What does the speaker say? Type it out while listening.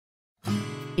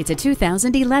It's a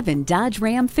 2011 Dodge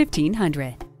Ram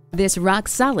 1500. This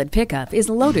rock-solid pickup is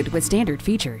loaded with standard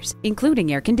features,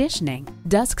 including air conditioning,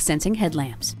 dusk-sensing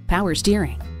headlamps, power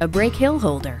steering, a brake hill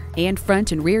holder, and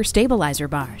front and rear stabilizer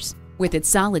bars. With its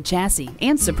solid chassis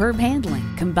and superb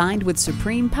handling, combined with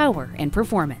supreme power and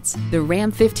performance, the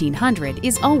Ram 1500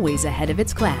 is always ahead of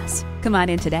its class. Come on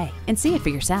in today and see it for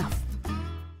yourself.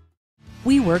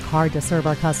 We work hard to serve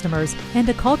our customers and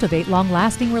to cultivate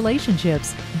long-lasting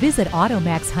relationships. Visit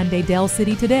AutoMax Hyundai Del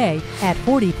City today at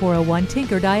 4401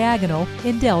 Tinker Diagonal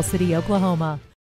in Del City, Oklahoma.